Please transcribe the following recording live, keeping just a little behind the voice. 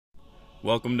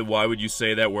Welcome to Why Would You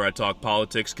Say That, where I talk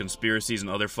politics, conspiracies, and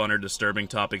other fun or disturbing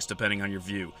topics depending on your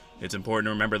view. It's important to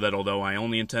remember that although I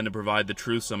only intend to provide the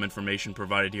truth, some information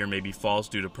provided here may be false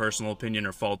due to personal opinion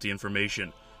or faulty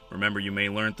information. Remember, you may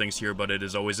learn things here, but it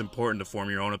is always important to form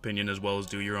your own opinion as well as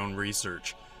do your own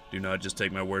research. Do not just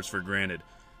take my words for granted.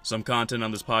 Some content on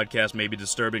this podcast may be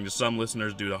disturbing to some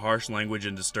listeners due to harsh language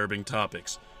and disturbing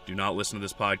topics. Do not listen to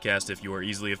this podcast if you are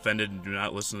easily offended, and do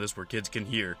not listen to this where kids can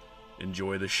hear.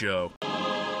 Enjoy the show.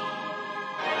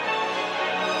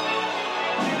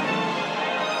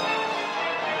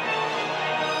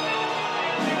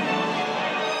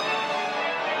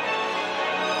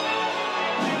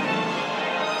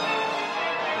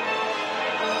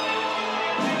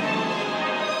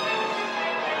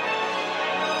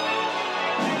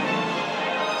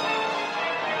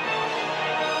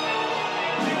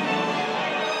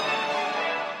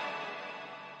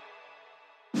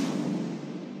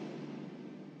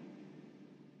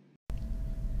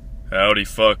 Howdy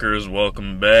fuckers,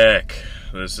 welcome back.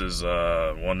 This is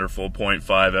a wonderful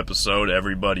 .5 episode,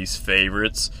 everybody's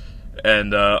favorites.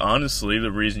 And honestly,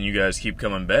 the reason you guys keep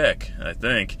coming back, I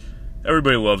think.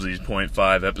 Everybody loves these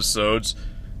 .5 episodes.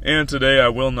 And today I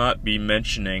will not be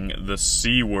mentioning the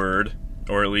C word,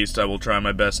 or at least I will try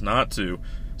my best not to.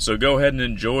 So go ahead and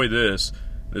enjoy this.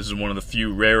 This is one of the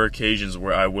few rare occasions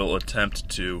where I will attempt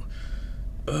to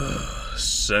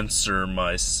censor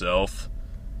myself.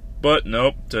 But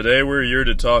nope, today we're here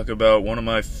to talk about one of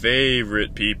my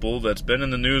favorite people that's been in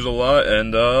the news a lot,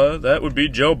 and that would be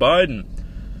Joe Biden.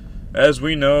 As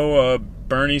we know,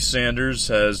 Bernie Sanders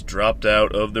has dropped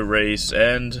out of the race,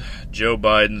 and Joe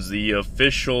Biden's the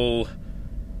official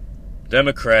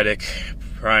Democratic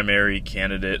primary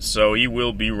candidate, so he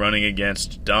will be running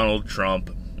against Donald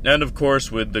Trump. And of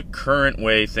course, with the current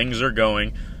way things are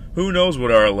going, who knows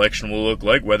what our election will look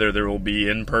like, whether there will be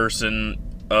in-person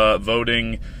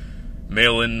voting,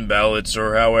 mail-in ballots,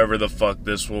 or however the fuck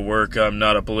this will work. I'm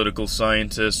not a political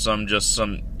scientist, I'm just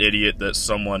some idiot that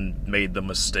someone made the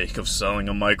mistake of selling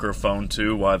a microphone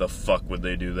to. Why the fuck would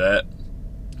they do that?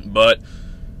 But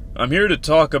I'm here to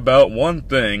talk about one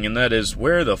thing, and that is,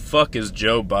 where the fuck is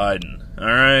Joe Biden?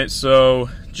 Alright, so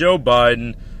Joe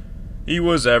Biden, he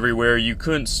was everywhere, you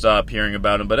couldn't stop hearing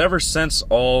about him, but ever since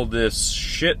all this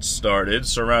shit started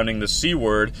surrounding the C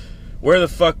word, where the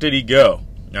fuck did he go?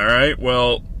 Alright,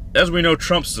 well, as we know,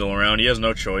 Trump's still around. He has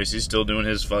no choice. He's still doing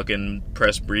his fucking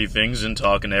press briefings and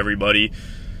talking to everybody.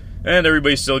 And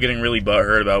everybody's still getting really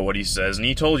butthurt about what he says. And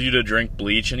he told you to drink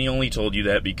bleach, and he only told you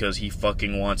that because he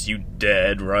fucking wants you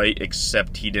dead, right?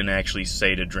 Except he didn't actually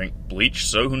say to drink bleach,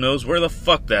 so who knows where the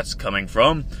fuck that's coming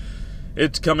from.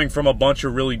 It's coming from a bunch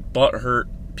of really butthurt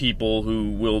people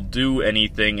who will do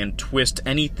anything and twist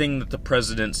anything that the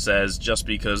president says just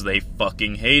because they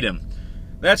fucking hate him.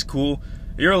 That's cool.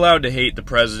 You're allowed to hate the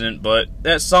president, but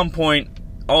at some point,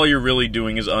 all you're really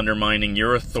doing is undermining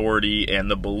your authority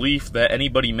and the belief that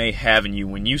anybody may have in you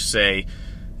when you say,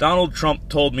 Donald Trump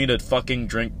told me to fucking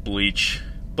drink bleach,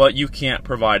 but you can't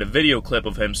provide a video clip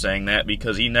of him saying that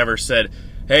because he never said,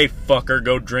 hey fucker,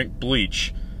 go drink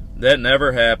bleach. That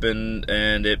never happened,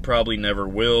 and it probably never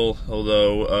will,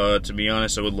 although, to be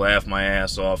honest, I would laugh my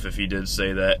ass off if he did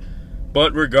say that.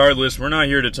 But regardless, we're not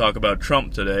here to talk about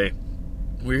Trump today.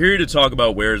 We're here to talk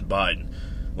about where's Biden.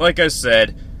 Like I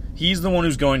said, he's the one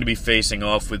who's going to be facing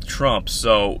off with Trump,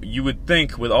 so you would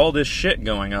think with all this shit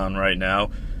going on right now,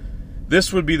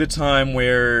 this would be the time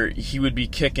where he would be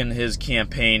kicking his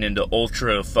campaign into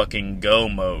ultra fucking go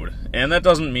mode. And that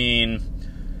doesn't mean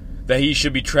that he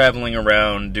should be traveling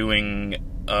around doing,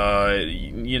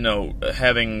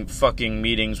 having fucking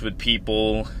meetings with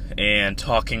people and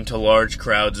talking to large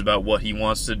crowds about what he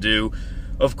wants to do.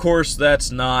 Of course, that's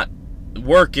not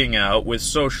working out with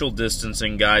social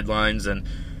distancing guidelines and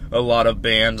a lot of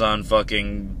bans on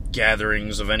fucking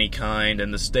gatherings of any kind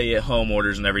and the stay-at-home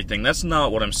orders and everything. That's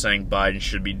not what I'm saying Biden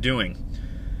should be doing.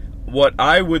 What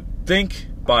I would think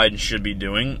Biden should be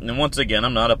doing, and once again,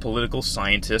 I'm not a political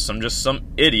scientist, I'm just some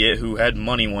idiot who had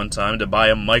money one time to buy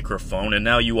a microphone, and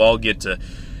now you all get to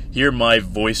hear my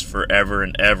voice forever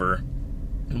and ever.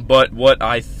 But what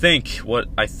I think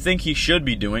he should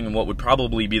be doing, and what would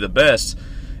probably be the best,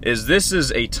 is this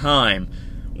is a time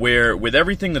where, with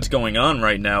everything that's going on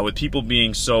right now, with people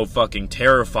being so fucking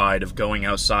terrified of going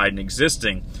outside and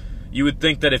existing, you would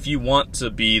think that if you want to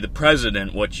be the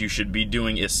president, what you should be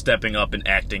doing is stepping up and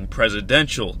acting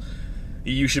presidential.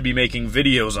 You should be making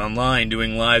videos online,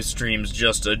 doing live streams,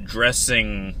 just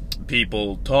addressing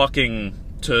people, talking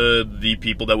to the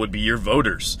people that would be your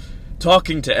voters,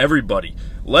 talking to everybody.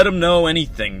 Let them know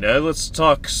anything. Let's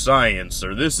talk science,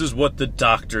 or this is what the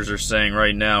doctors are saying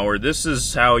right now, or this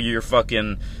is how your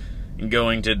fucking,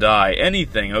 going to die.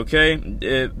 Anything, okay?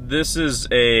 This is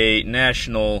a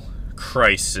national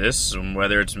crisis.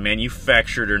 Whether it's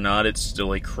manufactured or not, it's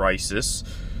still a crisis.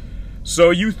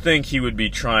 So you think he would be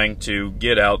trying to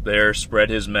get out there, spread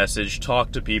his message,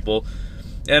 talk to people,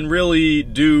 and really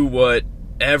do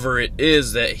whatever it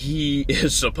is that he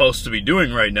is supposed to be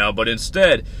doing right now, but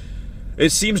instead,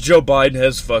 it seems Joe Biden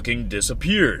has fucking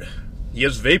disappeared. He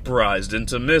has vaporized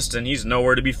into mist, and he's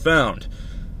nowhere to be found.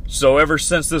 So ever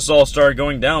since this all started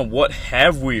going down, what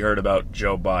have we heard about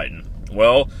Joe Biden?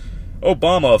 Well,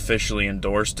 Obama officially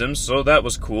endorsed him, so that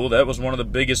was cool. That was one of the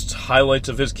biggest highlights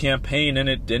of his campaign, and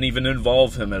it didn't even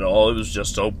involve him at all. It was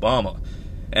just Obama.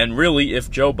 And really, if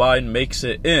Joe Biden makes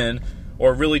it in,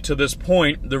 or really to this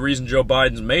point, the reason Joe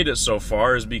Biden's made it so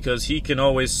far is because he can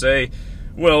always say,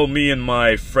 well, me and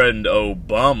my friend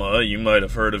Obama, you might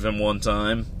have heard of him one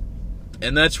time.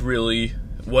 And that's really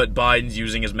what Biden's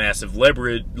using as massive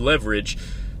leverage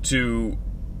to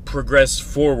progress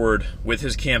forward with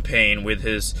his campaign, with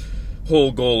his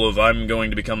whole goal of I'm going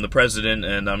to become the president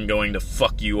and I'm going to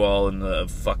fuck you all in the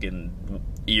fucking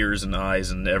ears and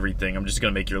eyes and everything. I'm just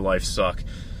going to make your life suck.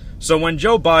 So when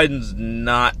Joe Biden's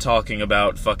not talking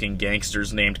about fucking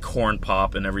gangsters named Corn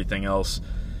Pop and everything else,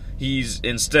 he's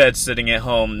instead sitting at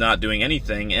home not doing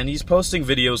anything, and he's posting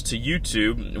videos to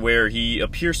YouTube where he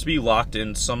appears to be locked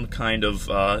in some kind of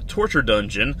torture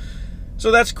dungeon.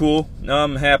 So that's cool.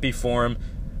 I'm happy for him.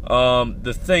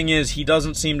 The thing is, he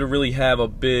doesn't seem to really have a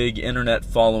big internet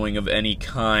following of any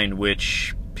kind,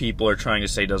 which people are trying to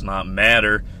say does not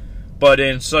matter. But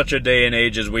in such a day and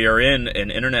age as we are in,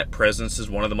 an internet presence is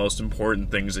one of the most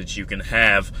important things that you can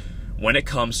have when it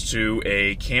comes to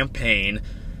a campaign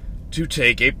to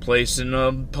take a place in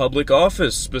a public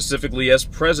office, specifically as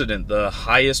president, the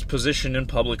highest position in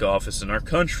public office in our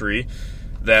country.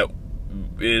 That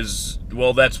is,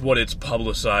 well, that's what it's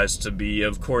publicized to be.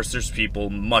 Of course, there's people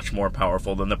much more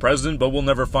powerful than the president, but we'll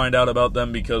never find out about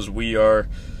them because we are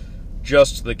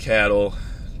just the cattle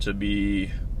to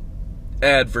be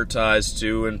advertised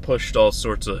to and pushed all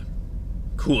sorts of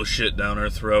cool shit down our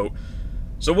throat.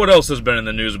 So what else has been in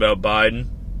the news about Biden?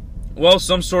 Well,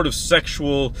 some sort of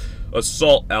sexual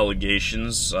assault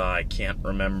allegations. I can't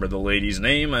remember the lady's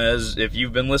name, as if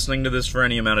you've been listening to this for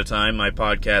any amount of time, my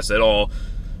podcast at all,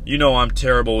 you know I'm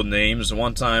terrible with names.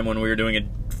 One time when we were doing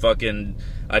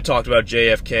I talked about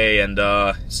JFK, and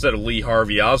instead of Lee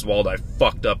Harvey Oswald, I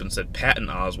fucked up and said Patton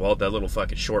Oswalt, that little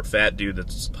fucking short fat dude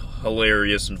that's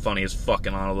hilarious and funny as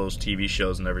fucking on all those TV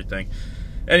shows and everything.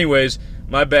 Anyways,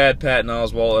 my bad, Patton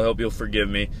Oswalt, I hope you'll forgive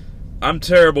me. I'm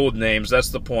terrible with names, that's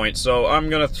the point, so I'm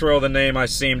gonna throw the name I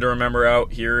seem to remember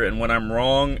out here, and when I'm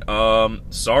wrong,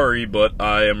 sorry, but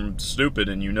I am stupid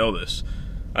and you know this.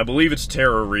 I believe it's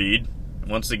Tara Reid.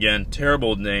 Once again,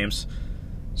 terrible with names.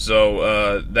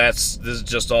 So, this is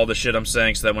just all the shit I'm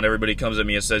saying, so that when everybody comes at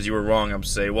me and says you were wrong, I'm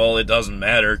saying, well, it doesn't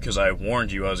matter, because I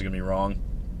warned you I was gonna be wrong.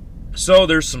 So,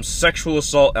 there's some sexual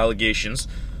assault allegations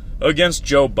against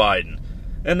Joe Biden.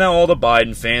 And now all the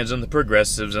Biden fans and the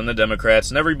progressives and the Democrats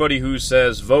and everybody who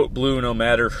says vote blue no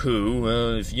matter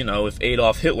who, if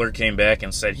Adolf Hitler came back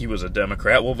and said he was a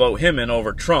Democrat, we'll vote him in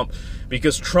over Trump,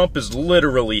 because Trump is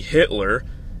literally Hitler,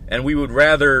 and we would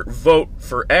rather vote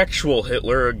for actual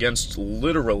Hitler against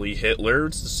literally Hitler.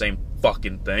 It's the same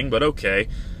fucking thing, but okay.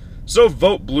 So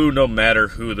vote blue no matter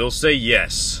who. They'll say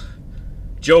yes,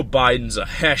 Joe Biden's a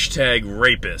hashtag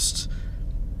rapist.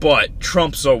 But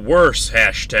Trump's a worse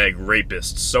hashtag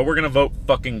rapist, so we're gonna vote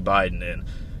fucking Biden in.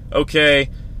 Okay,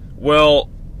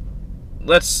 well,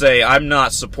 let's say I'm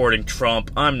not supporting Trump,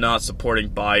 I'm not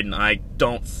supporting Biden, I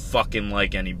don't fucking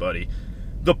like anybody.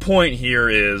 The point here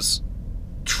is,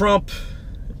 Trump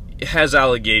has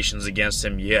allegations against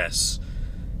him, yes.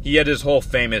 He had his whole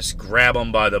famous grab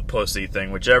him by the pussy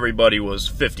thing, which everybody was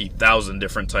 50,000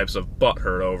 different types of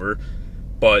butthurt over.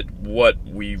 But what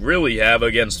we really have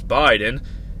against Biden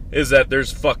is that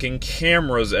there's fucking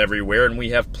cameras everywhere, and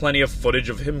we have plenty of footage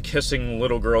of him kissing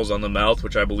little girls on the mouth,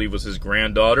 which I believe was his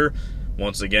granddaughter.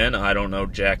 Once again, I don't know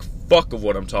jack fuck of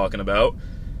what I'm talking about.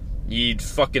 He'd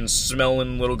fucking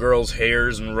smelling little girls'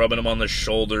 hairs and rubbing them on the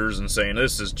shoulders and saying,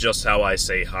 this is just how I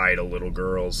say hi to little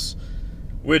girls.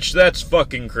 Which, that's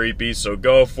fucking creepy, so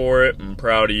go for it. I'm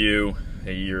proud of you.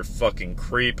 Hey, you're fucking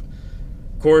creep.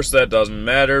 Of course, that doesn't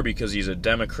matter because he's a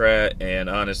Democrat, and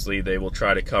honestly, they will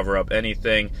try to cover up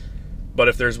anything. But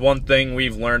if there's one thing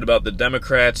we've learned about the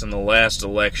Democrats in the last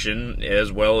election,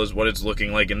 as well as what it's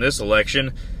looking like in this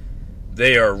election,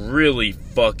 they are really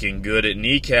fucking good at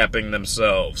kneecapping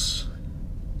themselves.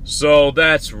 So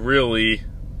that's really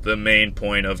the main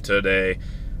point of today,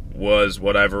 was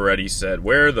what I've already said.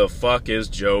 Where the fuck is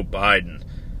Joe Biden?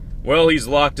 Well, he's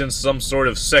locked in some sort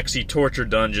of sexy torture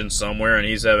dungeon somewhere, and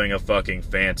he's having a fucking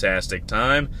fantastic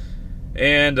time.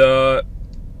 And,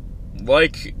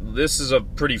 this is a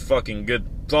pretty fucking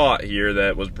good thought here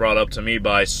that was brought up to me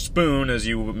by Spoon, as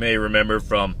you may remember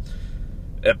from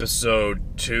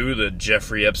episode 2, the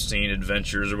Jeffrey Epstein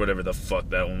Adventures, or whatever the fuck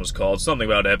that one was called. Something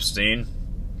about Epstein.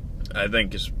 I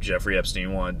think it's Jeffrey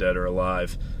Epstein Wanted Dead or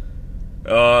Alive.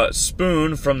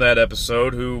 Spoon from that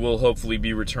episode, who will hopefully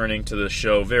be returning to the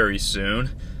show very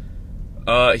soon,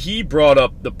 he brought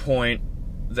up the point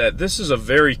that this is a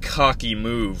very cocky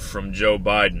move from Joe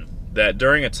Biden. That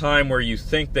during a time where you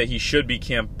think that he should be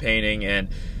campaigning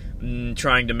and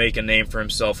trying to make a name for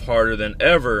himself harder than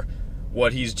ever,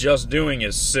 what he's just doing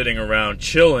is sitting around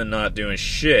chilling, not doing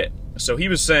shit. So he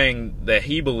was saying that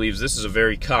he believes this is a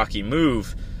very cocky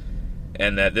move,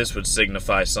 and that this would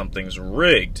signify something's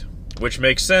rigged. Which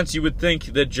makes sense. You would think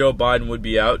that Joe Biden would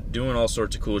be out doing all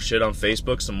sorts of cool shit on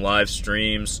Facebook, some live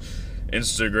streams,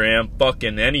 Instagram,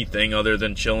 fucking anything other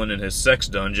than chilling in his sex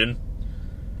dungeon.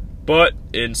 But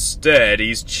instead,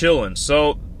 he's chilling.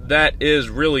 So that is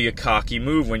really a cocky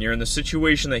move when you're in the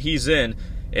situation that he's in,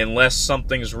 unless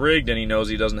something's rigged and he knows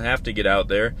he doesn't have to get out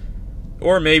there.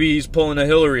 Or maybe he's pulling a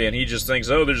Hillary and he just thinks,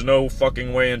 oh, there's no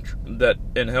fucking way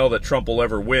in hell that Trump will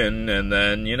ever win. And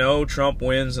then, Trump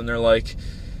wins and they're like,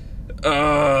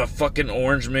 fucking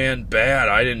Orange Man bad.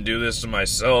 I didn't do this to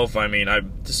myself. I mean,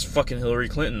 this is fucking Hillary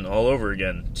Clinton all over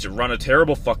again. To run a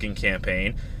terrible fucking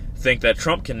campaign, think that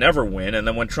Trump can never win, and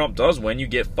then when Trump does win, you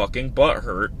get fucking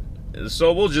butthurt.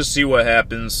 So we'll just see what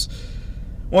happens.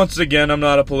 Once again, I'm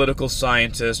not a political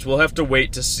scientist. We'll have to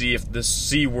wait to see if this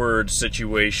C-word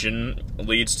situation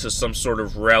leads to some sort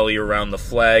of rally around the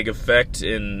flag effect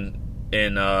in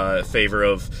favor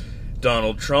of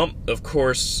Donald Trump. Of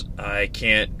course, I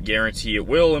can't guarantee it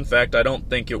will. In fact, I don't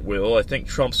think it will. I think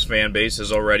Trump's fan base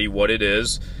is already what it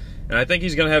is, and I think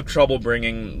he's going to have trouble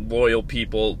bringing loyal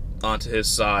people onto his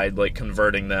side, like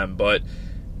converting them. But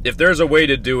if there's a way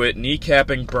to do it,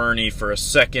 kneecapping Bernie for a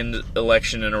second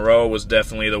election in a row was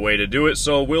definitely the way to do it,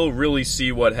 so we'll really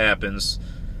see what happens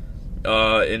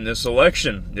in this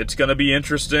election. It's going to be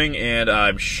interesting, and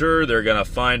I'm sure they're going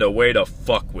to find a way to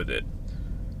fuck with it.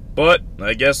 But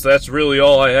I guess that's really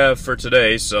all I have for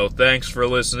today, so thanks for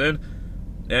listening.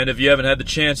 And if you haven't had the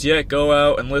chance yet, go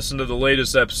out and listen to the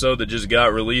latest episode that just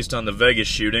got released on the Vegas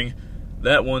shooting.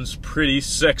 That one's pretty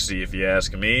sexy, if you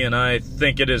ask me, and I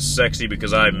think it is sexy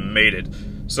because I made it.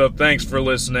 So thanks for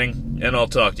listening, and I'll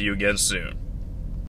talk to you again soon.